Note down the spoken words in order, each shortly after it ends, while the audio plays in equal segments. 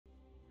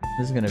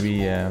This is gonna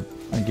be a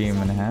game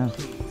and a half.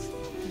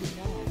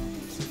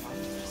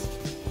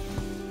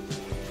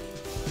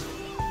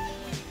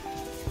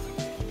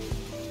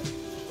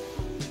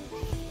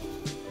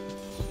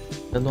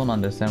 I don't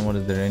understand what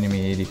is their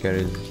enemy AD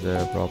carry's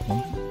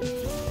problem.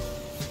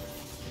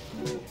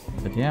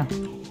 But yeah.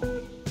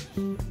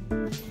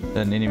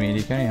 An enemy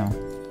AD carry, huh?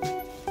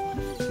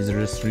 He's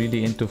just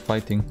really into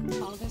fighting.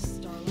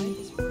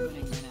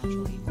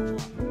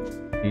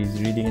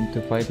 He's really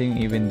into fighting,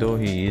 even though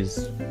he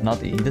is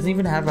not. He doesn't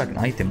even have like an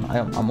item.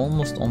 I'm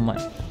almost on my.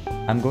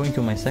 I'm going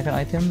to my second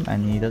item,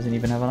 and he doesn't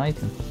even have an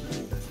item.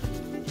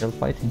 Still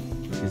fighting.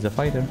 He's a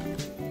fighter.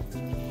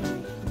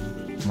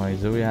 My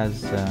Zoe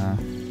has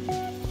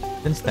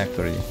 10 stacked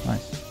already.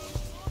 Nice.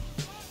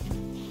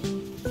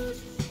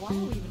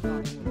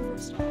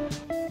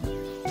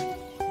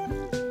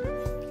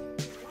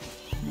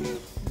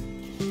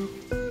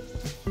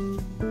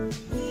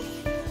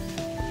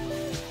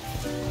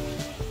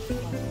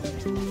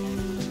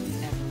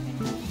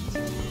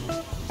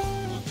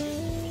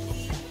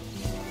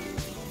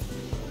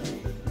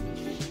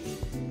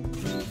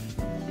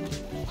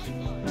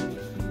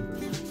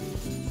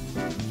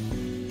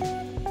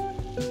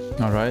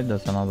 Alright,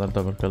 that's another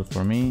double kill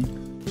for me.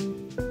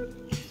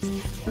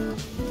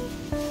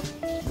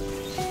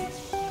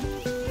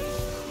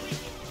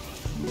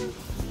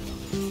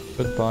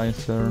 Goodbye,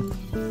 sir.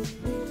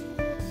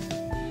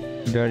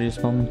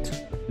 Darius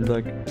moment. He's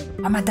like,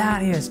 I'm a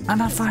Darius,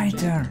 I'm a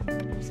fighter.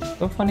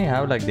 So funny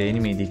how like the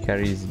enemy AD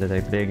carries that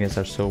I play against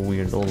are so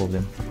weird, all of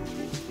them.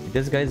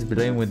 This guy is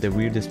playing with the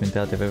weirdest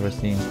mentality I've ever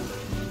seen.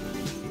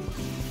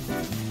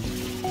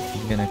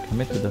 He's gonna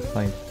commit to the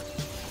fight.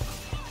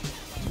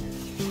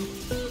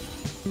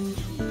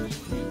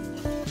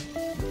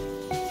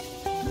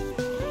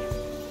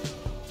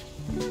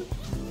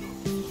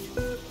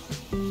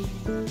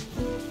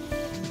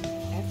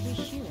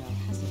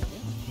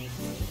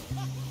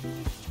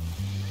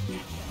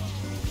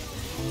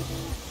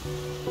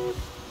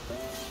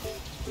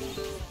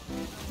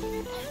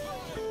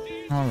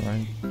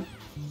 Alright.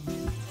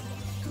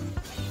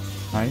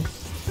 Nice.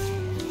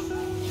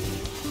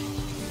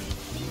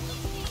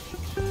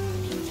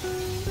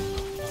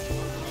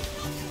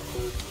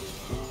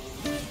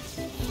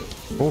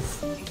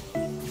 Oof.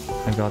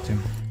 I got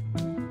him.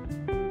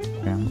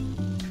 Yeah.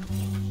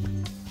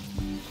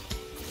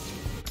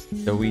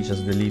 So we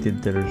just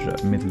deleted their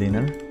mid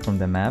laner from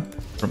the map,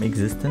 from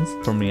existence,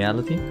 from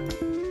reality.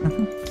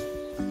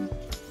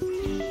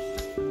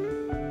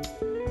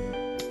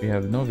 We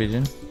have no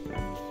vision.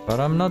 But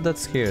I'm not that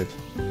scared.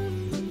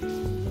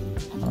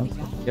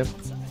 Okay. Yep.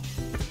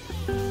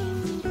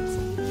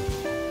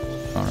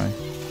 Alright.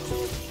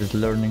 Just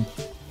learning.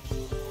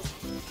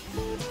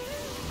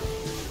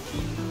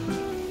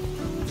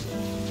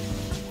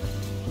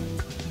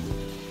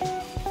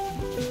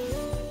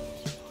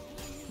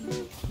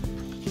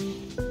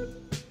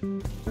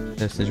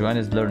 Yes, Sejuani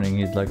is learning.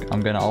 He's like,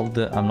 I'm not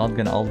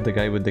gonna ult the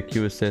guy with the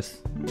QSS.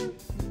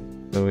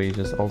 So he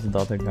just ulted the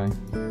other guy.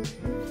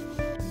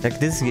 Like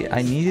this,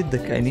 I needed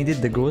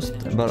the ghost,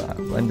 but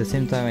at the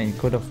same time I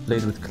could have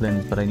played with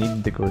Clint, but I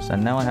needed the ghost,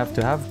 and now I have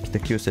to have the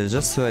QSS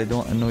just so I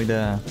don't annoy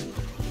the.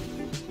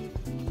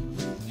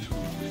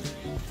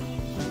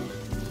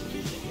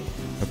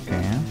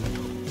 Okay.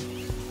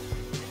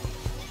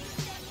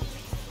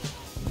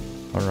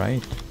 All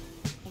right.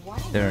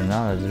 They're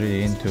now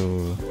really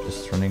into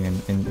just running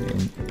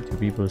into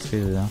people's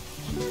faces, huh?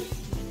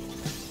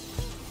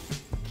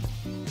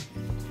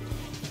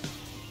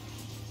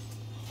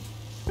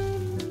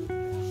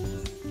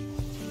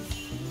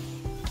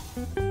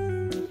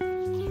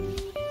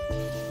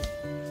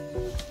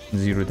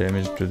 Zero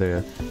damage to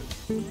the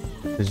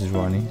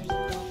Sejuani.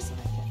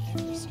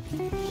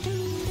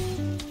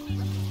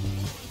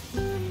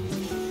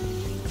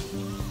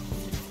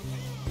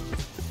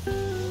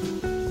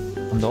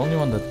 I'm the only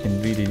one that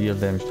can really deal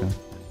damage to him.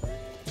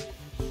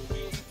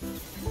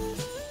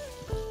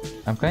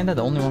 I'm kinda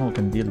the only one who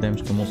can deal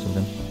damage to most of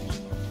them.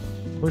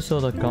 Who saw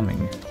that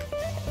coming?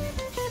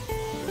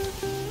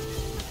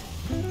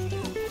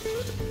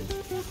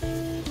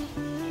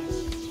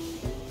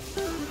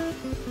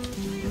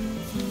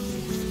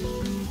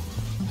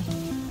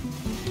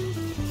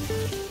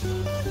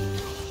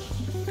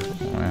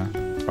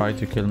 Try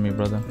to kill me,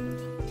 brother.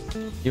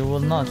 You will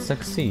not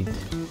succeed.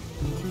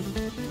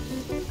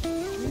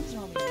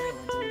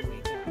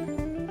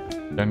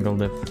 Jungle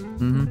diff.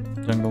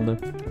 Jungle diff.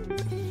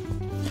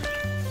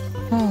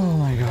 Oh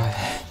my god.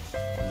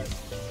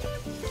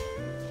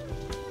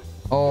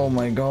 Oh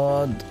my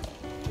god.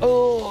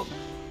 Oh.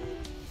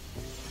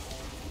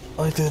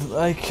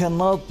 I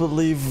cannot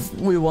believe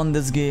we won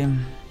this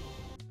game.